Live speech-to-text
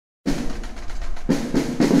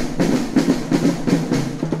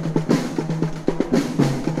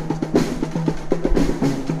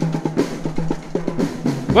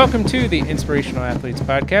Welcome to the Inspirational Athletes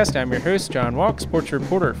Podcast. I'm your host, John Walk, sports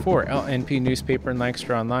reporter for LNP Newspaper and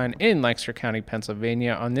Lancaster Online in Lancaster County,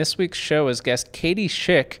 Pennsylvania. On this week's show is guest Katie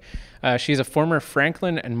Schick. She's a former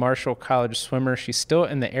Franklin and Marshall College swimmer. She's still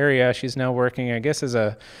in the area. She's now working, I guess, as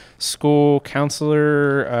a school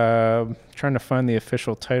counselor, trying to find the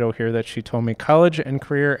official title here that she told me, college and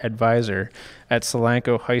career advisor at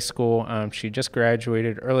Solanco High School. She just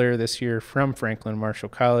graduated earlier this year from Franklin Marshall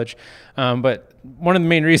College. But one of the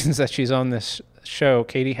main reasons that she's on this show,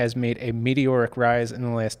 Katie has made a meteoric rise in the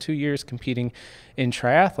last 2 years competing in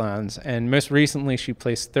triathlons. And most recently, she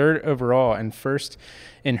placed third overall and first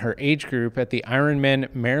in her age group at the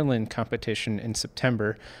Ironman Maryland competition in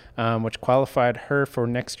September, which qualified her for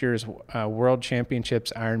next year's World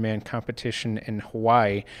Championships Ironman competition in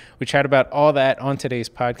Hawaii. We chat about all that on today's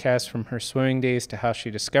podcast, from her swimming days to how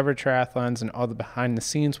she discovered triathlons and all the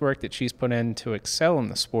behind-the-scenes work that she's put in to excel in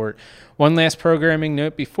the sport. One last programming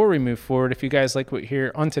note before we move forward. If you guys like what you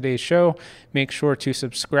hear on today's show, make sure to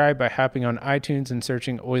subscribe by hopping on iTunes and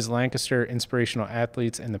searching Always Lancaster Inspirational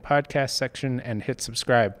Athletes in the podcast section and hit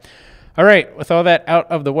subscribe. All right, with all that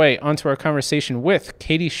out of the way, on to our conversation with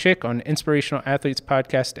Katie Schick on Inspirational Athletes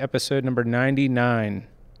Podcast, episode number 99.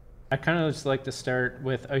 I kind of just like to start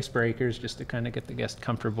with icebreakers just to kind of get the guest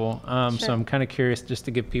comfortable. Sure. So I'm kind of curious just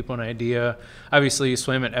to give people an idea. Obviously, you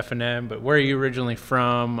swim at F&M, but where are you originally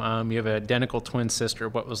from? You have an identical twin sister.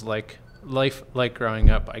 What was life like growing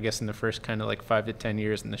up, I guess, in the first kind of like 5 to 10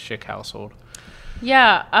 years in the Schick household?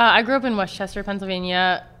 Yeah, I grew up in Westchester,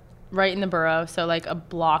 Pennsylvania, right in the borough, so like a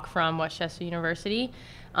block from Westchester University.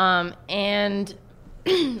 And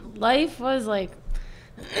life was like,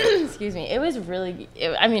 excuse me, it was really,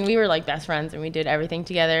 we were like best friends and we did everything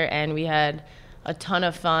together and we had a ton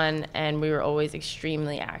of fun and we were always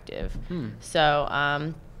extremely active.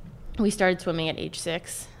 So we started swimming at age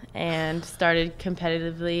 6 and started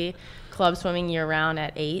competitively club swimming year-round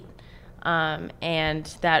at 8. And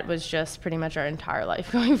that was just pretty much our entire life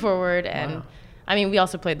going forward. And wow. We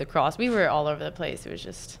also played lacrosse. We were all over the place. It was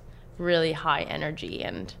just really high energy,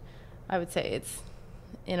 and I would say it's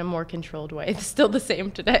in a more controlled way. It's still the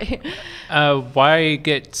same today. Why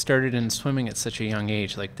get started in swimming at such a young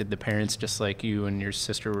age? Like, did the parents, just like you and your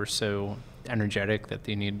sister, were so energetic that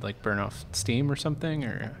they need like burn off steam or something?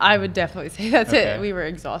 Or I would definitely say that's Okay. it. We were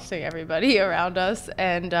exhausting everybody around us,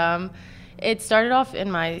 and it started off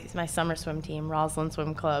in my summer swim team, Roslyn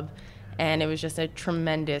Swim Club. And it was just a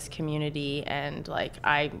tremendous community. And like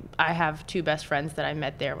I have 2 best friends that I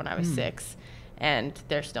met there when I was 6, and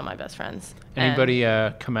they're still my best friends. Anybody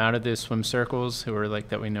come out of those swim circles who are like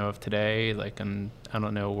that we know of today, like in, I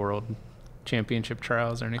don't know, world championship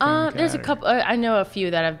trials or anything like There's that? a couple. I know a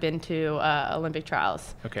few that have been to Olympic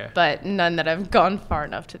trials. Okay. But none that have gone far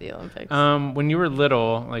enough to the Olympics. When you were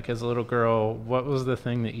little, like as a little girl, what was the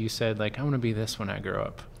thing that you said, like, I want to be this when I grow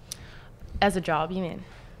up? As a job, you mean?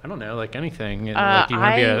 I don't know, like anything. Like you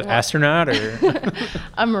want to be an astronaut or?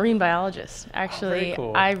 A marine biologist. Actually, very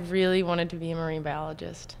cool. I really wanted to be a marine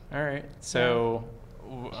biologist. All right. So,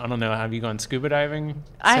 I don't know, have you gone scuba diving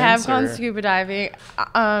I have since, gone or? scuba diving.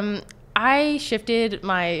 I shifted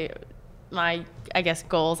my I guess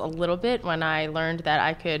goals a little bit when I learned that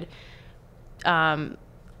I could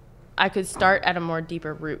start at a more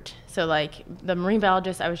deeper root. So like the marine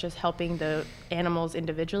biologist, I was just helping the animals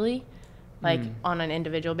individually, like on an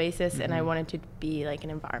individual basis, and I wanted to be like an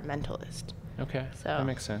environmentalist. Okay, So, that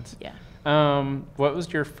makes sense. Yeah. What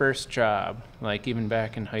was your first job, like even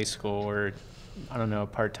back in high school, or I don't know, a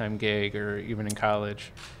part-time gig, or even in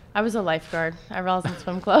college? I was a lifeguard at Roslyn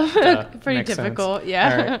Swim Club. Pretty Makes typical, sense.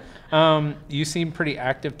 yeah. All right. You seem pretty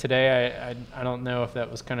active today. I don't know if that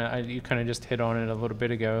was you kind of just hit on it a little bit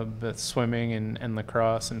ago, the swimming and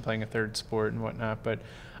lacrosse and playing a third sport and whatnot, but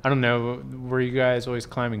I don't know, were you guys always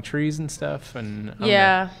climbing trees and stuff? And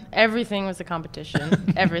Yeah, everything was a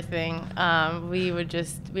competition. Everything. We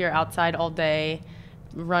were outside all day,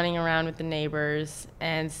 running around with the neighbors,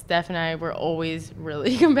 and Steph and I were always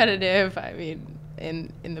really competitive.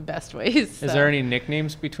 In the best ways. So. Is there any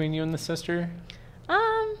nicknames between you and the sister?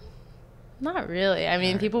 Not really.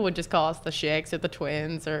 right. People would just call us the Schicks or the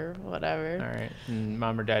twins or whatever. All right. And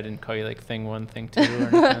mom or dad didn't call you like thing 1, thing 2 or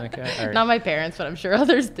anything like that? All right. Not my parents, but I'm sure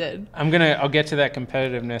others did. I'll get to that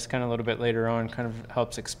competitiveness kind of a little bit later on, kind of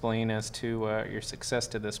helps explain as to your success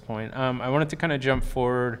to this point. I wanted to kind of jump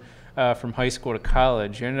forward from high school to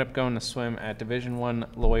college. You ended up going to swim at Division I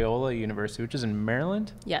Loyola University, which is in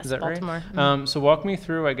Maryland? Yes, is that Baltimore. Right? So walk me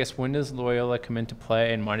through, I guess, when does Loyola come into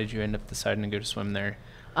play, and why did you end up deciding to go to swim there?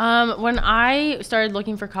 When I started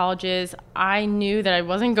looking for colleges, I knew that I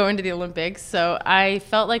wasn't going to the Olympics, so I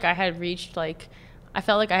felt like I had reached I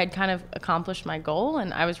felt like I had kind of accomplished my goal,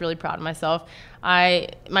 and I was really proud of myself. My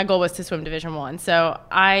goal was to swim Division I, so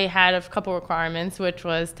I had a couple requirements, which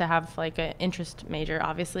was to have like an interest major,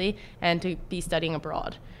 obviously, and to be studying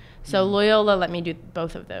abroad. So Loyola let me do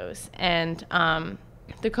both of those, and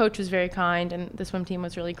the coach was very kind, and the swim team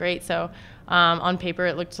was really great. So on paper,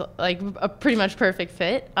 it looked like a pretty much perfect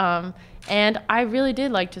fit. And I really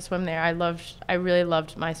did like to swim there. I really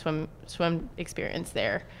loved my swim experience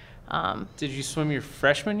there. Did you swim your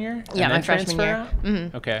freshman year? Yeah, my freshman year.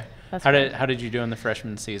 Mm-hmm. Okay. That's How did you do in the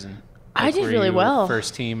freshman season? I did really well. Were you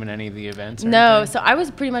first team in any of the events? Or No, anything? so I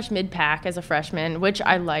was pretty much mid-pack as a freshman, which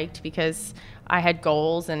I liked because I had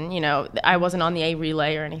goals, and I wasn't on the A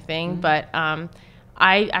relay or anything, but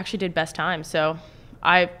I actually did best time. So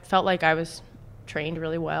I felt like I was trained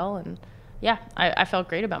really well, and yeah, I felt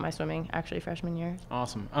great about my swimming actually freshman year.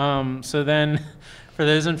 Awesome. So then, for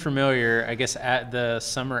those unfamiliar, I guess at the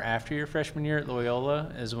summer after your freshman year at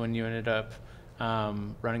Loyola is when you ended up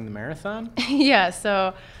running the marathon? Yeah,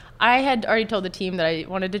 so I had already told the team that I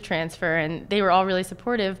wanted to transfer, and they were all really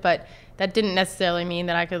supportive, but that didn't necessarily mean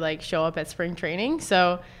that I could like show up at spring training.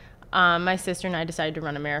 So my sister and I decided to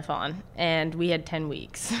run a marathon, and we had 10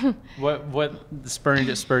 weeks. What spurred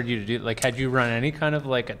you to do? Like, had you run any kind of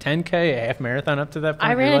like a 10K, a half marathon up to that point?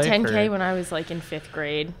 I in your ran a life, 10K or? when I was like in 5th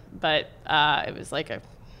grade, but it was like I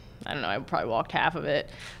don't know, I probably walked half of it.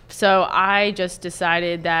 So I just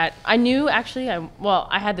decided that I knew actually,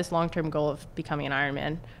 I had this long-term goal of becoming an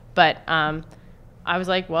Ironman, but I was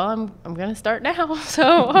like, well, I'm going to start now.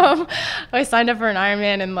 So I signed up for an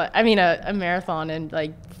Ironman a marathon, and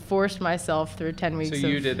like forced myself through 10 weeks. So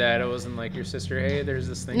you did that. It wasn't like your sister, hey, there's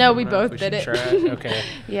this thing. No, we coming up, both did should it. try it. Okay.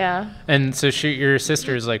 Yeah. And so your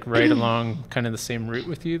sister is like right along kind of the same route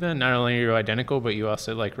with you then? Not only are you identical, but you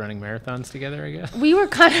also like running marathons together, I guess? We were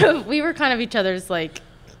kind of each other's like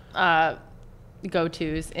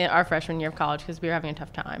go-tos in our freshman year of college because we were having a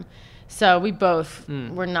tough time. So we both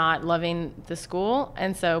were not loving the school,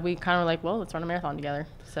 and so we kind of were like, well, let's run a marathon together.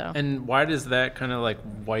 So. And why does that kind of like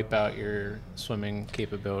wipe out your swimming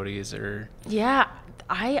capabilities, or? Yeah,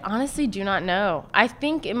 I honestly do not know. I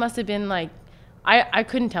think it must have been like, I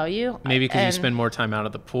couldn't tell you. Maybe because you spend more time out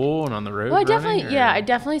of the pool and on the road. Well, I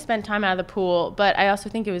definitely spent time out of the pool, but I also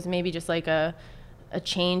think it was maybe just like a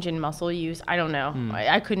change in muscle use. I don't know.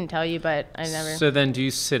 I couldn't tell you, but I never. So then, do you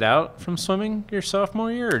sit out from swimming your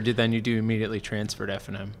sophomore year, or then you immediately transfer to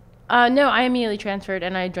F&M? No, I immediately transferred,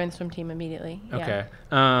 and I joined the swim team immediately. Okay.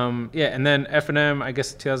 And then F&M, I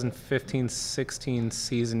guess 2015-16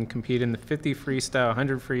 season, competed in the 50 freestyle,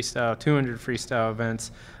 100 freestyle, 200 freestyle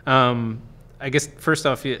events. I guess first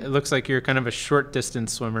off, it looks like you're kind of a short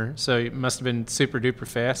distance swimmer, so you must have been super duper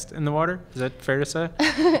fast in the water. Is that fair to say?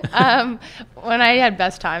 When I had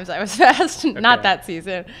best times, I was fast. Not that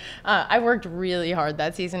season. I worked really hard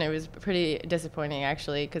that season. It was pretty disappointing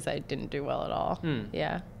actually because I didn't do well at all.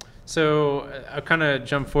 Yeah. So I'll kind of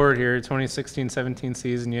jump forward here. 2016-17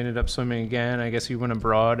 season, you ended up swimming again. I guess you went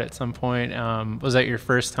abroad at some point. Was that your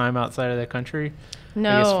first time outside of the country? No.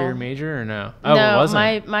 I guess for your major, or no? Oh, no, it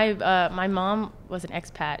wasn't. my mom was an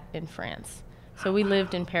expat in France, so we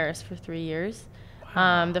lived in Paris for 3 years.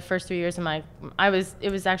 Wow. The first 3 years of it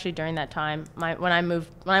was actually during that time. When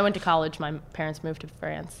I went to college, my parents moved to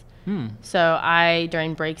France. So I,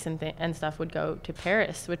 during breaks and stuff, would go to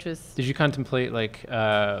Paris, which was. Did you contemplate like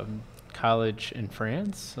college in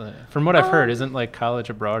France? From what I've heard, isn't like college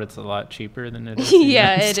abroad? It's a lot cheaper than it is.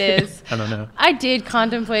 Yeah, it is. I don't know. I did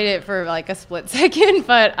contemplate it for like a split second,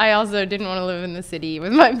 but I also didn't want to live in the city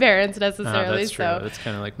with my parents necessarily. That's true. So it's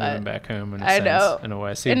kind of like moving back home in a I sense, know. in a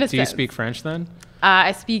way. So do you speak French then?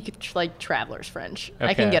 I speak like traveler's French. Okay.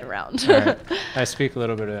 I can get around. All right. I speak a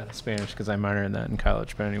little bit of Spanish because I minored in that in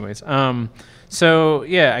college. But anyways, so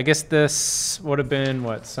yeah, I guess this would have been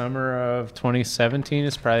summer of 2017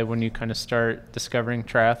 is probably when you kind of start discovering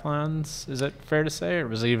triathlons. Is that fair to say, or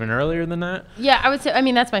was it even earlier than that? Yeah, I would say. I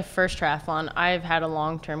mean, that's my first triathlon. I've had a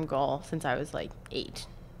long-term goal since I was like 8.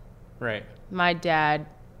 Right. My dad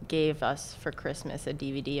gave us for Christmas a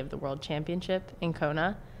DVD of the World Championship in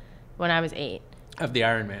Kona when I was 8. Of the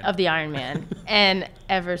Ironman. Of the Ironman. And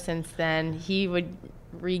ever since then, he would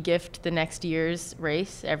re-gift the next year's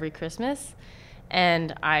race every Christmas.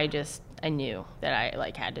 And I knew that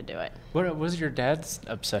I had to do it. What was your dad's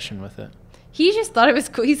obsession with it? He just thought it was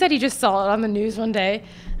cool. He said he just saw it on the news one day.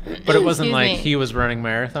 But it wasn't like he was running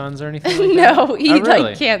marathons or anything like that? No, he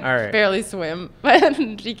really? Can't barely swim. But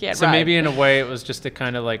he can't So ride. maybe in a way it was just to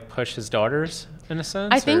kind of like push his daughters in a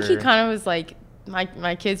sense? I think he kind of was like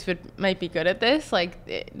my kids might be good at this.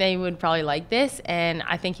 Like they would probably like this. And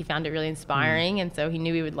I think he found it really inspiring. And so he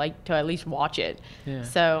knew he would like to at least watch it. Yeah.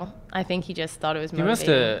 So I think he just thought it was motivating.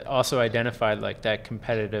 He must have also identified like that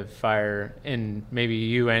competitive fire in maybe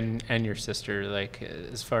you and your sister, like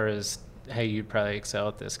as far as, hey, you'd probably excel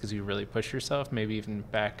at this because you really push yourself, maybe even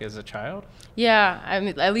back as a child. Yeah, I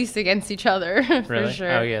mean, at least against each other. Really? For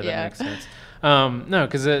sure. Oh yeah, that makes sense. No,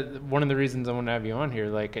 because one of the reasons I want to have you on here,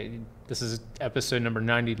 like this is episode number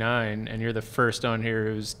 99, and you're the first on here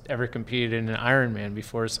who's ever competed in an Ironman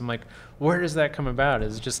before. So I'm like, where does that come about?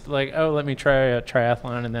 Is it just like, oh, let me try a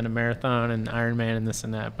triathlon and then a marathon and Ironman and this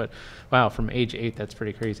and that? But wow, from age 8, that's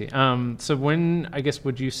pretty crazy. So when, I guess,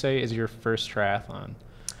 would you say is your first triathlon?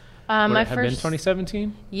 My first, been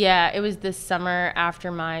 2017? Yeah, it was this summer after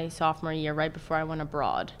my sophomore year, right before I went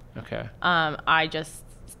abroad. Okay.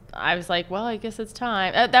 I was like, well, I guess it's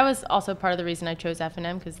time. That was also part of the reason I chose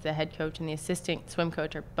F&M, because the head coach and the assistant swim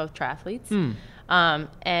coach are both triathletes.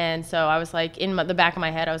 And so I was like, in the back of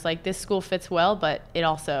my head, I was like, this school fits well, but it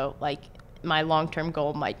also, like, my long-term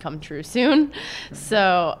goal might come true soon.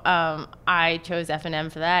 So I chose F&M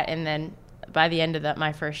for that, and then by the end of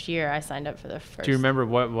my first year, I signed up for the first. Do you remember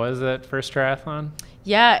what was that first triathlon?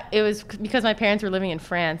 Yeah, it was because my parents were living in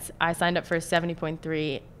France. I signed up for a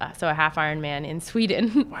 70.3, so a half Ironman in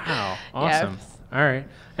Sweden. Wow, awesome. Yeah. All right.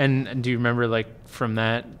 And do you remember, like, from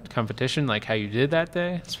that competition, like, how you did that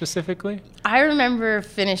day specifically? I remember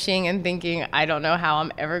finishing and thinking, I don't know how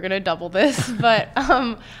I'm ever going to double this. But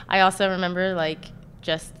I also remember, like,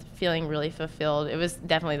 just feeling really fulfilled. It was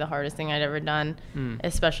definitely the hardest thing I'd ever done,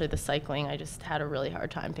 especially the cycling. I just had a really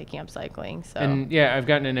hard time picking up cycling. So. And yeah, I've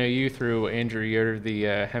gotten to know you through Andrew Yoder, the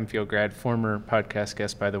Hempfield grad, former podcast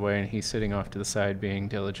guest, by the way, and he's sitting off to the side being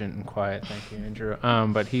diligent and quiet. Thank you, Andrew.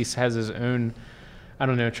 But he has his own, I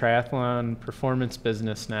don't know, triathlon performance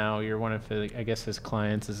business now. You're one of, I guess, his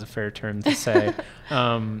clients is a fair term to say.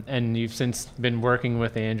 And you've since been working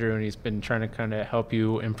with Andrew, and he's been trying to kind of help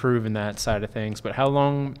you improve in that side of things. But how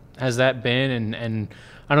long has that been? And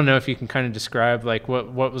I don't know if you can kind of describe, like,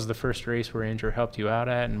 what was the first race where Andrew helped you out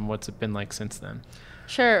at, and what's it been like since then?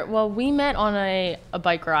 Sure. Well, we met on a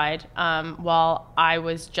bike ride while I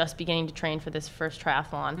was just beginning to train for this first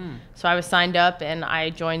triathlon. So I was signed up, and I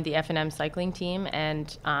joined the F&M cycling team, and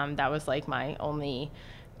that was like my only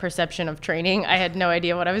perception of training. I had no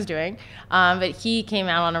idea what I was doing. But he came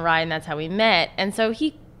out on a ride, and that's how we met. And so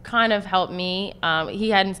he kind of helped me. He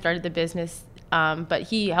hadn't started the business, but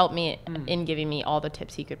he helped me in giving me all the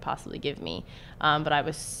tips he could possibly give me. But I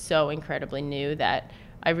was so incredibly new that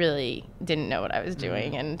I really didn't know what I was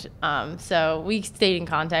doing. And so we stayed in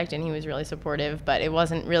contact, and he was really supportive. But it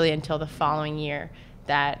wasn't really until the following year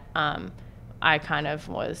that I kind of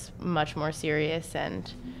was much more serious,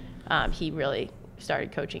 and he really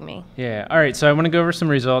started coaching me. Yeah. All right. So I want to go over some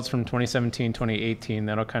results from 2017, 2018.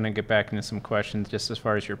 That'll kind of get back into some questions just as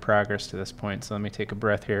far as your progress to this point. So let me take a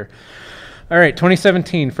breath here. All right,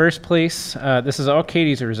 2017, first place. This is all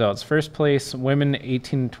Katie's results. First place, women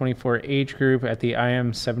 18 to 24 age group at the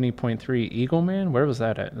IM 70.3 Eagleman. Where was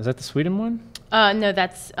that at? Is that the Sweden one? No,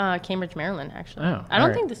 that's Cambridge, Maryland, actually. Oh, I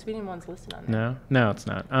don't think the Sweden one's listed on there. No, it's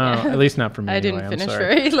not. At least not for me. I anyway. didn't finish I'm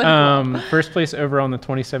very well. First place overall in the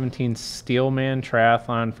 2017 Steelman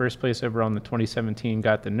Triathlon. First place overall in the 2017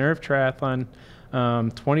 Got the Nerve Triathlon.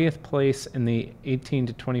 20th place in the 18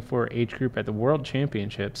 to 24 age group at the World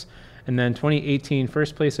Championships. And then 2018,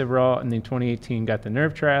 first place overall in the 2018 Got the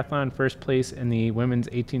Nerve Triathlon, first place in the women's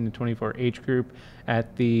 18 to 24 age group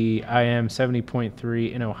at the IM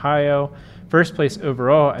 70.3 in Ohio, first place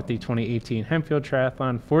overall at the 2018 Hempfield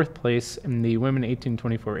Triathlon, fourth place in the women 18 to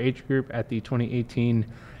 24 age group at the 2018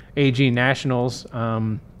 AG Nationals.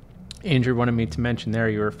 Andrew wanted me to mention there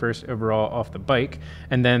you were first overall off the bike,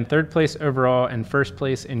 and then third place overall and first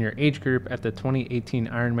place in your age group at the 2018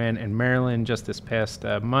 Ironman in Maryland just this past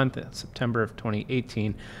month, September of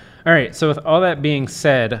 2018. All right, so with all that being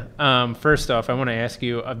said, first off, I want to ask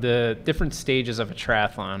you of the different stages of a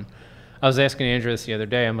triathlon. I was asking Andrew this the other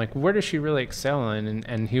day. I'm like, where does she really excel in?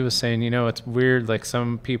 And he was saying, it's weird, like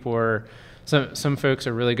some people are some folks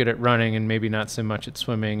are really good at running and maybe not so much at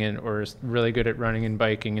swimming, or really good at running and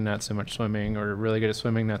biking and not so much swimming, or really good at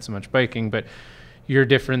swimming, not so much biking. But you're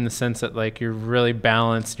different in the sense that, like, you're really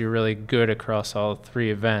balanced, you're really good across all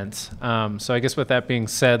three events. So I guess with that being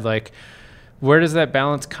said, like, where does that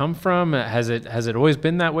balance come from? Has it always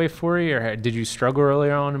been that way for you, or did you struggle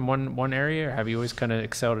early on in one area, or have you always kind of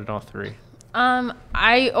excelled in all three?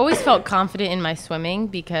 I always felt confident in my swimming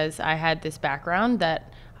because I had this background that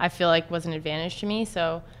I feel like was an advantage to me.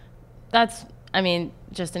 So that's I mean,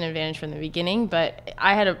 just an advantage from the beginning. But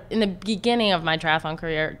in the beginning of my triathlon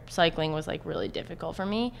career, cycling was like really difficult for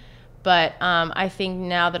me. But I think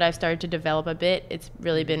now that I've started to develop a bit, it's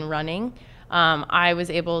really been running. I was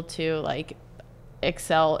able to like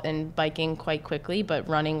excel in biking quite quickly, but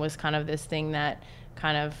running was kind of this thing that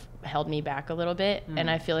kind of held me back a little bit. And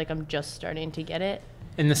I feel like I'm just starting to get it.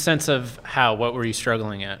 In the sense of what were you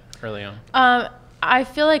struggling at early on? I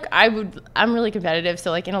feel like I'm really competitive.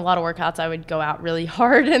 So like in a lot of workouts, I would go out really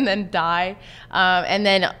hard and then die. And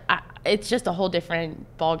then it's just a whole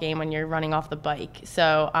different ball game when you're running off the bike.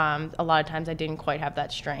 So a lot of times I didn't quite have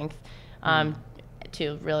that strength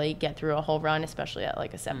to really get through a whole run, especially at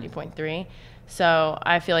like a 70.3. So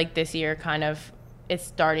I feel like this year kind of it's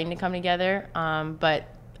starting to come together. But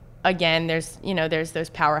again, there's those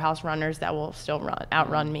powerhouse runners that will still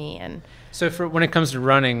outrun me. And so when it comes to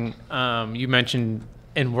running, you mentioned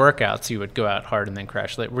in workouts you would go out hard and then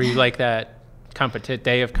crash. Were you like that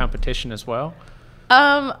day of competition as well?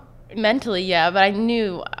 Mentally, yeah, but I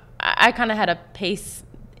knew I kind of had a pace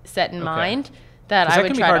set in mind that I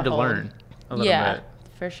would try to hold. That can be hard to learn a little bit.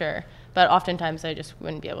 For sure. But oftentimes I just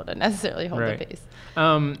wouldn't be able to necessarily hold the pace.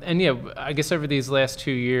 And yeah, I guess over these last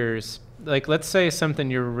 2 years, like let's say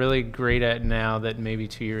something you're really great at now that maybe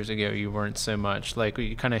 2 years ago you weren't so much. Like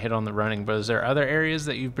you kind of hit on the running, but is there other areas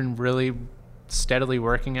that you've been really steadily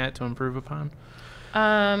working at to improve upon?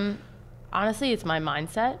 Honestly, it's my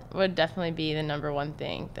mindset would definitely be the number one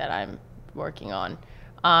thing that I'm working on.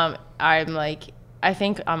 I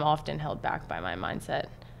think I'm often held back by my mindset.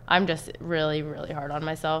 I'm just really, really hard on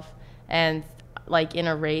myself. And like in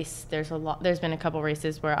a race, there's been a couple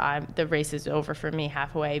races where the race is over for me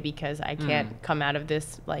halfway because I can't come out of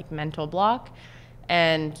this like mental block.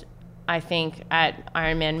 And I think at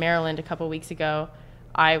Ironman Maryland a couple weeks ago,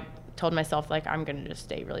 I told myself like I'm going to just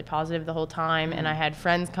stay really positive the whole time. And I had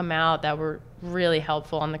friends come out that were really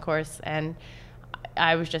helpful on the course, and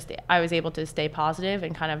I was able to stay positive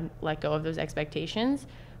and kind of let go of those expectations.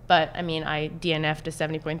 But I mean, I DNF'd to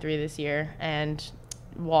 70.3 this year and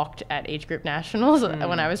walked at age group nationals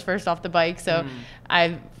when I was first off the bike. So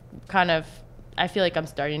I feel like I'm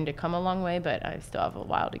starting to come a long way, but I still have a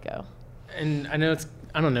while to go. And I know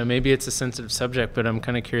I don't know, maybe it's a sensitive subject, but I'm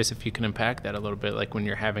kind of curious if you can unpack that a little bit. Like when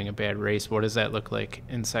you're having a bad race, what does that look like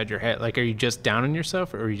inside your head? Like, are you just down on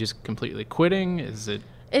yourself, or are you just completely quitting?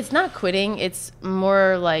 It's not quitting. It's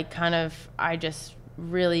more like kind of, I get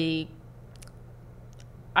really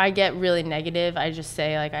negative. I just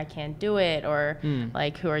say like, I can't do it, or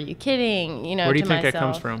like, who are you kidding? Where do you think that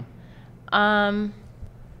comes from?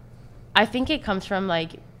 I think it comes from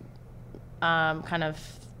like, kind of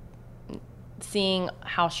seeing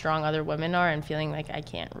how strong other women are and feeling like I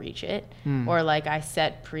can't reach it, or like I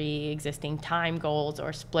set pre-existing time goals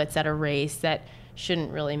or splits at a race that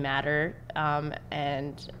shouldn't really matter,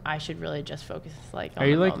 and I should really just focus like on Are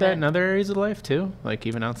you the like moment. that in other areas of life too, like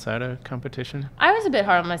even outside of competition? I was a bit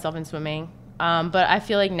hard on myself in swimming, but I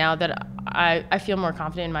feel like now that I feel more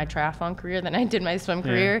confident in my triathlon career than I did my swim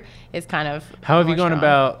career. Is kind of how have you gone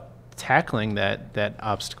about tackling that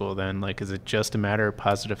obstacle then? Like, is it just a matter of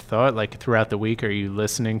positive thought? Like throughout the week, are you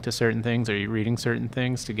listening to certain things? Are you reading certain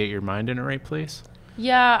things to get your mind in the right place?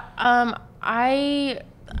 Yeah,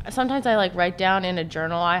 sometimes I like write down in a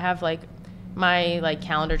journal. I have like my like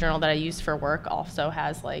calendar journal that I use for work also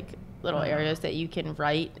has like little areas that you can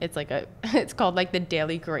write. It's like it's called like the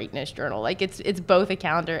Daily Greatness Journal. Like it's both a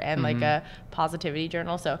calendar and like a positivity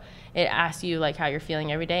journal. So it asks you like how you're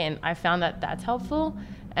feeling every day, and I found that that's helpful.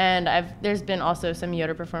 And there's been also some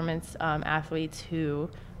Yoda Performance athletes who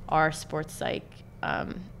are sports psych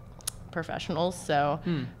professionals. So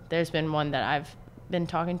there's been one that I've been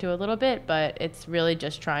talking to a little bit, but it's really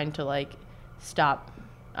just trying to like stop,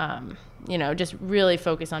 just really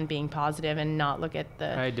focus on being positive and not look at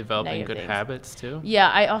the developing good things. Habits too. Yeah,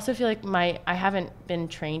 I also feel like I haven't been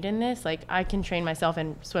trained in this. Like I can train myself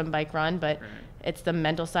in swim, bike, run, but it's the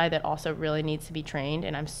mental side that also really needs to be trained.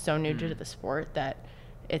 And I'm so new to the sport that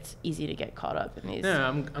it's easy to get caught up in these.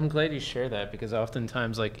 No, I'm glad you share that, because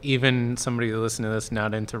oftentimes, like, even somebody who listens to this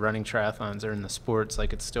not into running triathlons or in the sports,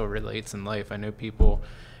 like, it still relates in life. I know people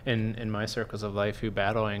in my circles of life who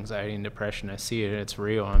battle anxiety and depression. I see it, it's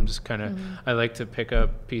real. I'm just kind of I like to pick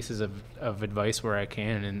up pieces of advice where I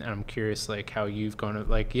can, and I'm curious like how you've gone to,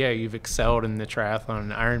 like, you've excelled in the triathlon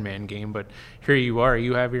and Ironman game, but here you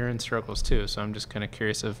have your own struggles too. So I'm just kind of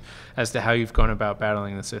curious as to how you've gone about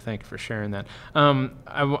battling this. So thank you for sharing that.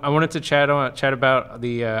 I wanted to chat about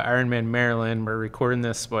the Ironman Maryland. We're recording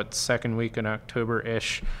this second week in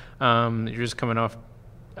October-ish. You're just coming off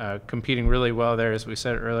competing really well there, as we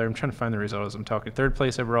said earlier. I'm trying to find the results. I'm talking third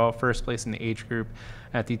place overall, first place in the age group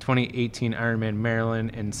at the 2018 Ironman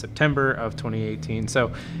Maryland in September of 2018.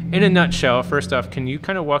 So in a nutshell, first off, can you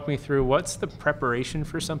kind of walk me through what's the preparation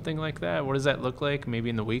for something like that? What does that look like maybe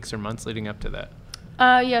in the weeks or months leading up to that?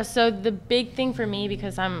 Yeah, so the big thing for me,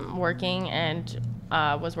 because I'm working and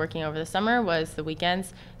was working over the summer, was the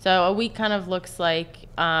weekends. So a week kind of looks like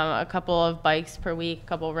a couple of bikes per week, a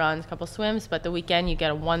couple runs, a couple swims, but the weekend you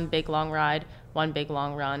get one big long ride, one big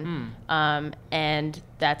long run. And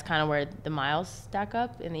that's kind of where the miles stack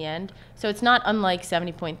up in the end. So it's not unlike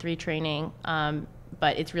 70.3 training,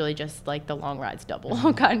 but it's really just like the long rides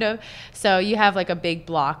double kind of. So you have like a big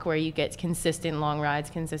block where you get consistent long rides,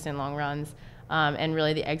 consistent long runs. And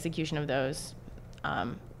really the execution of those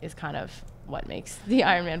is kind of what makes the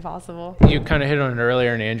Ironman possible. You kind of hit on it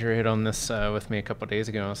earlier, and Andrew hit on this with me a couple of days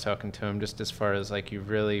ago when I was talking to him, just as far as like you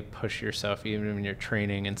really push yourself even when you're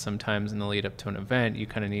training, and sometimes in the lead up to an event, you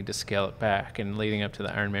kind of need to scale it back. And leading up to the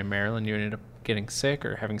Ironman Maryland, you ended up getting sick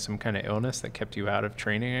or having some kind of illness that kept you out of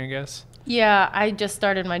training, I guess? Yeah, I just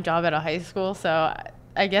started my job at a high school, so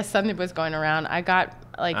I guess something was going around. I got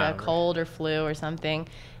like a cold or flu or something,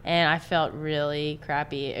 and I felt really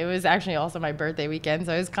crappy. It was actually also my birthday weekend,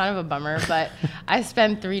 so it was kind of a bummer, but I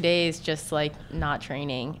spent 3 days just like not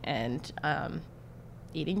training and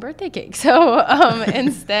eating birthday cake. So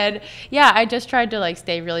instead, yeah, I just tried to like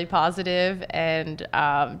stay really positive and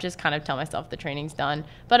just kind of tell myself the training's done.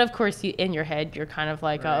 But of course, in your head, you're kind of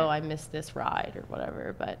like, oh, I missed this ride or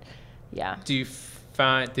whatever. But yeah. Did you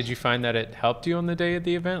find that it helped you on the day of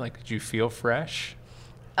the event? Like, did you feel fresh?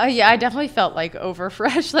 Yeah, I definitely felt like over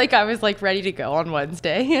fresh. Like I was like ready to go on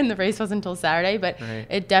Wednesday, and the race wasn't until Saturday. But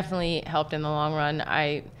it definitely helped in the long run.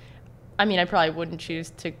 I mean, I probably wouldn't choose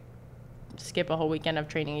to skip a whole weekend of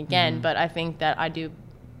training again, but I think that I do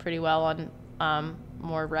pretty well on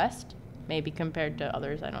more rest, maybe compared to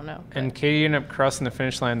others. I don't know. And Katie ended up crossing the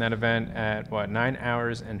finish line that event at 9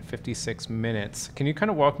 hours and 56 minutes. Can you kind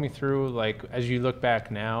of walk me through, like, as you look back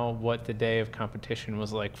now, what the day of competition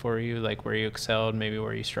was like for you, like where you excelled, maybe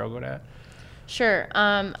where you struggled at? Sure.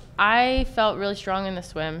 I felt really strong in the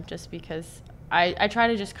swim just because I try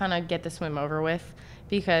to just kind of get the swim over with,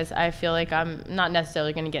 because I feel like I'm not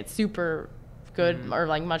necessarily going to get super good or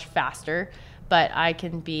like much faster, but I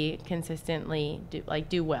can be consistently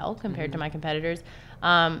do well compared to my competitors.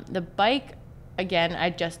 The bike, again, I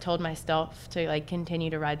just told myself to like continue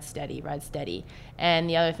to ride steady. And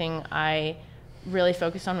the other thing I really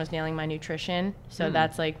focused on was nailing my nutrition. So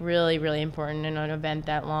that's like really, really important in an event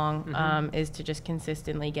that long, is to just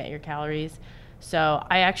consistently get your calories. So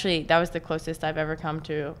that was the closest I've ever come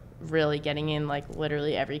to really getting in like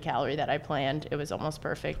literally every calorie that I planned. It was almost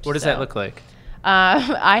perfect. What does that look like?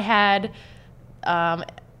 I had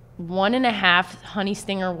 1.5 Honey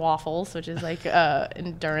Stinger waffles, which is like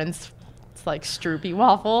endurance, it's like Stroopy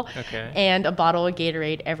waffle, and a bottle of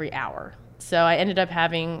Gatorade every hour. So I ended up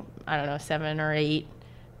having, I don't know, 7 or 8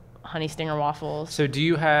 Honey Stinger waffles. So do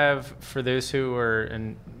you have, for those who are,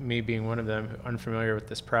 and me being one of them, unfamiliar with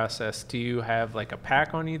this process, do you have like a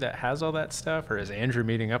pack on you that has all that stuff, or is Andrew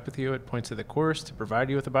meeting up with you at points of the course to provide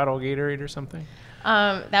you with a bottle of Gatorade or something?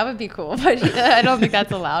 That would be cool, but I don't think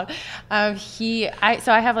that's allowed. So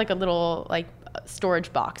I have like a little like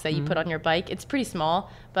storage box that you put on your bike. It's pretty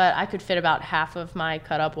small, but I could fit about half of my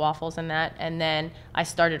cut up waffles in that. And then I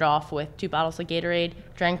started off with 2 bottles of Gatorade,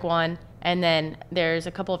 drank 1, and then there's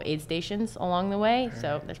a couple of aid stations along the way.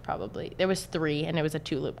 So there was 3, and it was a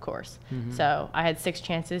 2-loop course. So I had 6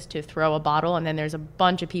 chances to throw a bottle, and then there's a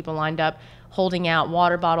bunch of people lined up holding out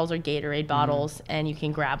water bottles or Gatorade bottles, and you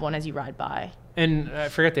can grab one as you ride by. And I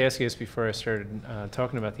forgot to ask you this before I started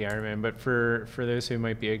talking about the Ironman, but for those who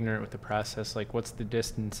might be ignorant with the process, like what's the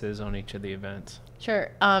distances on each of the events?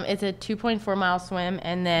 Sure. It's a 2.4-mile swim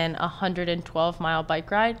and then a 112-mile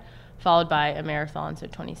bike ride, followed by a marathon, so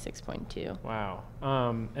 26.2. Wow.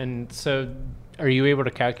 And so are you able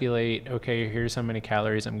to calculate, okay, here's how many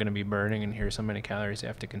calories I'm going to be burning and here's how many calories you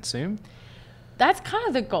have to consume? That's kind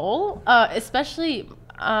of the goal, especially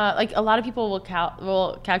like a lot of people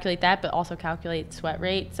will calculate that, but also calculate sweat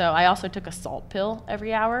rate. So I also took a salt pill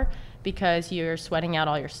every hour because you're sweating out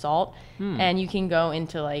all your salt, and you can go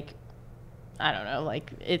into like, I don't know,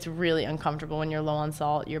 like it's really uncomfortable when you're low on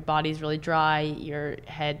salt. Your body's really dry. You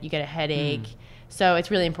get a headache. So it's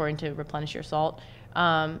really important to replenish your salt.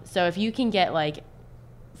 So if you can get like,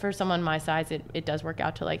 for someone my size, it does work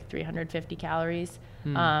out to like 350 calories.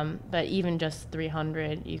 But even just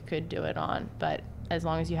 300, you could do it on. But as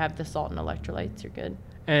long as you have the salt and electrolytes, you're good.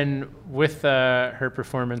 And with her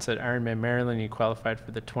performance at Ironman Maryland, you qualified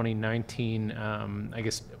for the 2019, I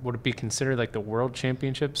guess, would it be considered like the World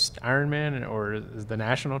Championships Ironman or is the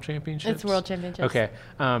National Championships? It's World Championships. Okay,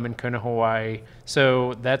 in Kona, Hawaii.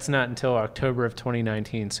 So that's not until October of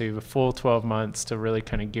 2019. So you have a full 12 months to really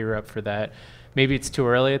kind of gear up for that. Maybe it's too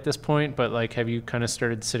early at this point, but like, have you kind of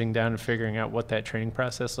started sitting down and figuring out what that training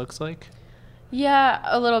process looks like? Yeah,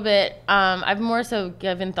 a little bit. I've more so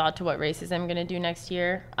given thought to what races I'm going to do next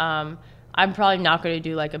year. I'm probably not going to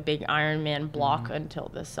do like a big Ironman block until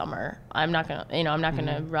this summer. I'm not going to, I'm not going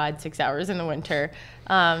to ride 6 hours in the winter.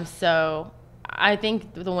 So I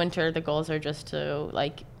think the winter, the goals are just to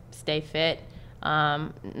like stay fit.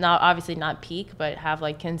 Obviously not peak, but have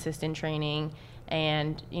like consistent training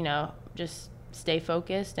and, just stay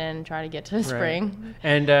focused and try to get to the spring.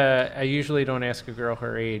 And I usually don't ask a girl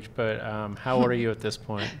her age, but how old are you at this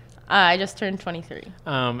point? I just turned 23.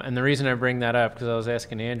 And the reason I bring that up, because I was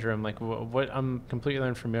asking Andrew, I'm like, what? I'm completely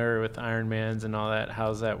unfamiliar with Ironmans and all that.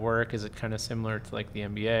 How's that work? Is it kind of similar to like the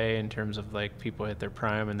NBA in terms of like people hit their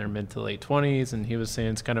prime in their mid to late 20s? And he was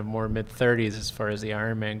saying it's kind of more mid 30s as far as the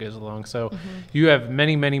Ironman goes along. So you have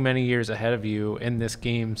many, many, many years ahead of you in this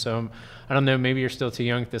game. So I don't know, maybe you're still too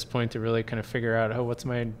young at this point to really kind of figure out, what's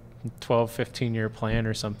my 12, 15-year plan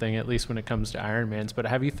or something, at least when it comes to Ironmans. But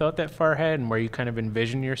have you thought that far ahead and where you kind of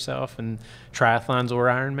envision yourself in triathlons or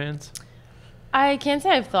Ironmans? I can't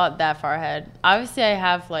say I've thought that far ahead. Obviously, I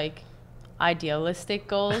have like idealistic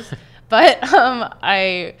goals, but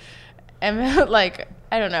I am like,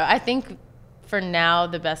 I don't know. I think for now,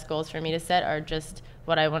 the best goals for me to set are just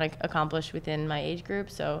what I want to accomplish within my age group.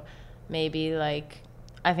 So maybe like,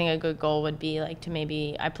 I think a good goal would be like to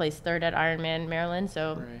maybe I placed third at Ironman Maryland,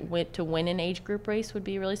 so to win an age group race would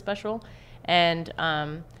be really special, and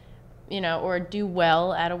or do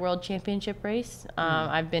well at a world championship race.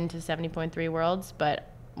 I've been to 70.3 Worlds,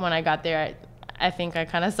 but when I got there, I think I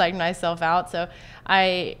kind of psyched myself out. So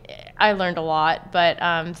I learned a lot,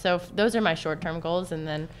 but so those are my short-term goals, and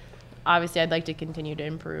then obviously I'd like to continue to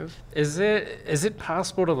improve. Is it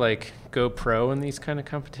possible to like go pro in these kind of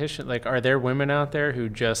competitions? Like, are there women out there who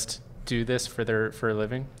just do this for a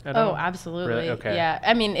living at all? Oh, absolutely. Really? Okay. Yeah.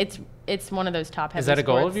 I mean, it's one of those top heavy Is that a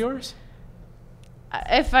goal sports. of yours?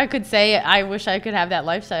 If I could say I wish I could have that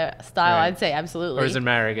lifestyle, Right. I'd say absolutely. Or does it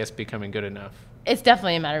matter, I guess, becoming good enough? It's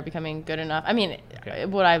definitely a matter of becoming good enough. I mean,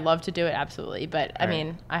 would I love to do it? Absolutely. But I Right.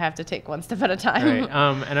 mean, I have to take one step at a time.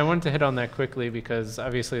 Right. And I wanted to hit on that quickly because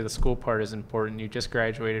obviously the school part is important. You just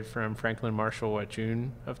graduated from Franklin Marshall,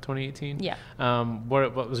 June of 2018? Yeah.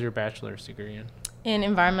 What was your bachelor's degree in? In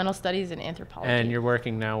environmental studies and anthropology. And you're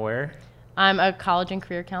working now where? I'm a college and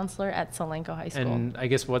career counselor at Solenco High School. And I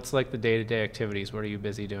guess what's like the day-to-day activities? What are you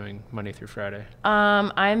busy doing Monday through Friday?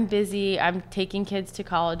 I'm busy. I'm taking kids to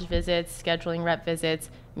college visits, scheduling rep visits,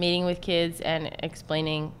 meeting with kids and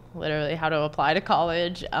explaining literally how to apply to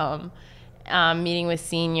college, meeting with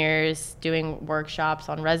seniors, doing workshops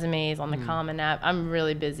on resumes, on the Common App. I'm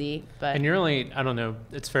really busy. And you're only, I don't know,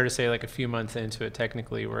 it's fair to say like a few months into it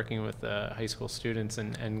technically, working with high school students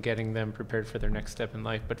and getting them prepared for their next step in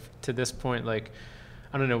life. But to this point, like,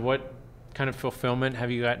 I don't know, what kind of fulfillment have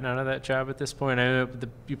you gotten out of that job at this point? I know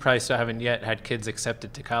you probably still haven't yet had kids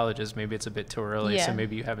accepted to colleges. Maybe it's a bit too early, so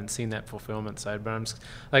maybe you haven't seen that fulfillment side. But I'm just,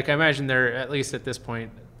 like, I imagine there, at least at this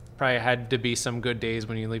point, probably had to be some good days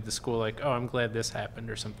when you leave the school, like, oh, I'm glad this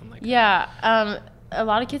happened or something like that. Yeah. A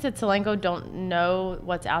lot of kids at Solenco don't know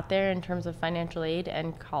what's out there in terms of financial aid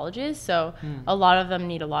and colleges. So a lot of them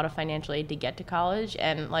need a lot of financial aid to get to college.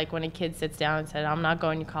 And like when a kid sits down and said, I'm not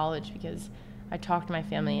going to college because I talked to my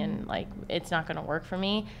family and like it's not going to work for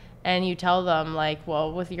me. And you tell them like,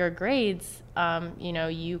 well, with your grades,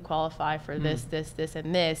 you qualify for this,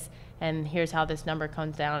 and this, and here's how this number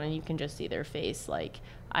comes down, and you can just see their face like,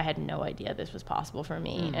 I had no idea this was possible for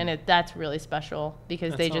me. And that's really special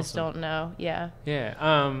because they just don't know. Yeah.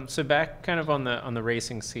 Yeah. So back kind of on the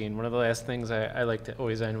racing scene, one of the last things I like to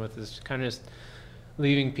always end with is kind of just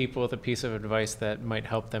leaving people with a piece of advice that might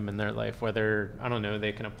help them in their life, whether, I don't know,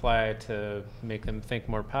 they can apply to make them think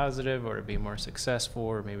more positive or to be more successful,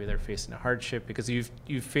 or maybe they're facing a hardship, because you've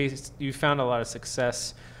found a lot of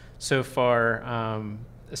success so far,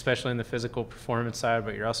 especially in the physical performance side,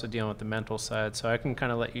 but you're also dealing with the mental side. So I can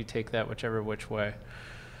kind of let you take that which way.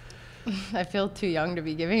 I feel too young to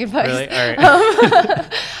be giving advice. Really? All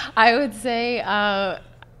right. I would say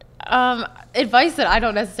advice that I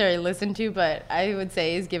don't necessarily listen to, but I would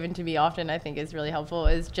say is given to me often, I think is really helpful,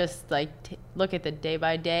 is just like look at the day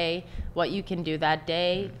by day, what you can do that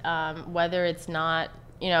day, whether it's not,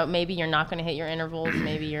 maybe you're not going to hit your intervals,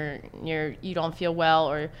 maybe you don't feel well,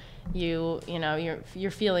 or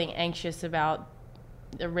you're feeling anxious about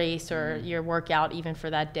a race or your workout even for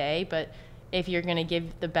that day. But if you're going to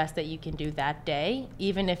give the best that you can do that day,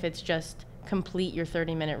 even if it's just complete your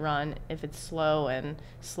 30-minute run, if it's slow and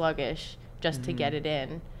sluggish, just to get it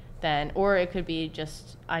in, then, or it could be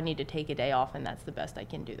just, I need to take a day off and that's the best I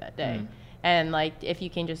can do that day. And like, if you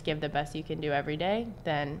can just give the best you can do every day,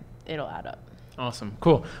 then it'll add up. Awesome.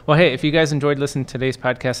 Cool. Well, hey, if you guys enjoyed listening to today's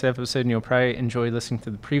podcast episode, and you'll probably enjoy listening to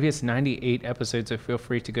the previous 98 episodes, so feel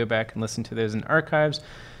free to go back and listen to those in archives.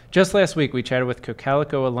 Just last week, we chatted with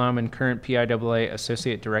Cocalico alum and current PIAA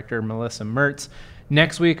Associate Director Melissa Mertz.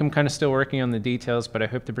 Next week, I'm kind of still working on the details, but I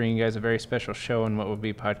hope to bring you guys a very special show on what will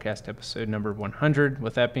be podcast episode number 100.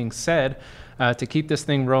 With that being said, to keep this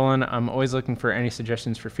thing rolling, I'm always looking for any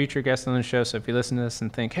suggestions for future guests on the show. So if you listen to this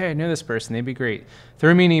and think, hey, I know this person, they'd be great,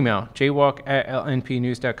 throw me an email,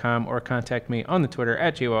 jwalk@lnpnews.com, or contact me on the Twitter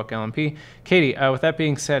 @jwalklnp. Katie, with that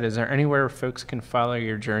being said, is there anywhere folks can follow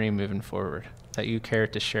your journey moving forward that you care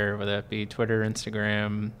to share, whether that be Twitter,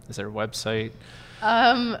 Instagram, is there a website?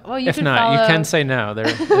 Well, if not, you can say no. There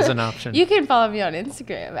is an option. You can follow me on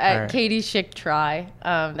Instagram at Katie Schick Try.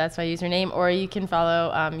 That's my username. Or you can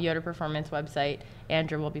follow Yoda Performance website.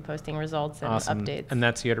 Andrew will be posting results and updates. And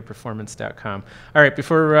that's yodaperformance.com. All right,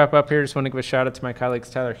 before we wrap up here, just want to give a shout out to my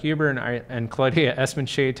colleagues Tyler Huber and Claudia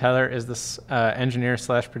Espenshade. Tyler is the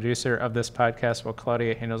engineer/producer of this podcast, while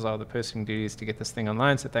Claudia handles all the posting duties to get this thing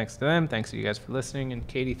online. So thanks to them. Thanks to you guys for listening. And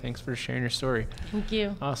Katie, thanks for sharing your story. Thank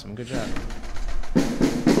you. Awesome. Good job.